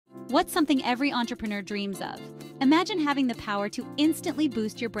What's something every entrepreneur dreams of? Imagine having the power to instantly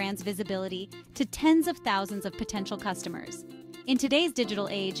boost your brand's visibility to tens of thousands of potential customers. In today's digital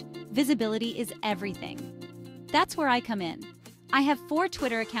age, visibility is everything. That's where I come in. I have 4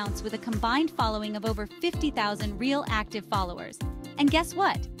 Twitter accounts with a combined following of over 50,000 real active followers. And guess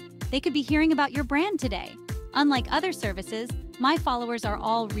what? They could be hearing about your brand today. Unlike other services, my followers are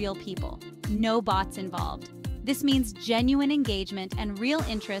all real people. No bots involved. This means genuine engagement and real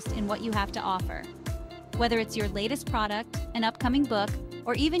interest in what you have to offer. Whether it's your latest product, an upcoming book,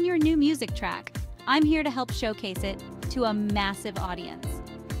 or even your new music track, I'm here to help showcase it to a massive audience.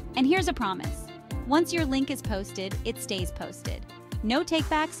 And here's a promise. Once your link is posted, it stays posted. No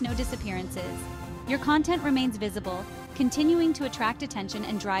takebacks, no disappearances. Your content remains visible, continuing to attract attention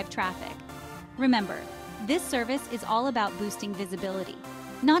and drive traffic. Remember, this service is all about boosting visibility,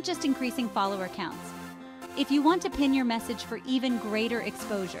 not just increasing follower counts. If you want to pin your message for even greater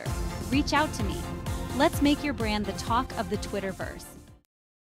exposure, reach out to me. Let's make your brand the talk of the Twitterverse.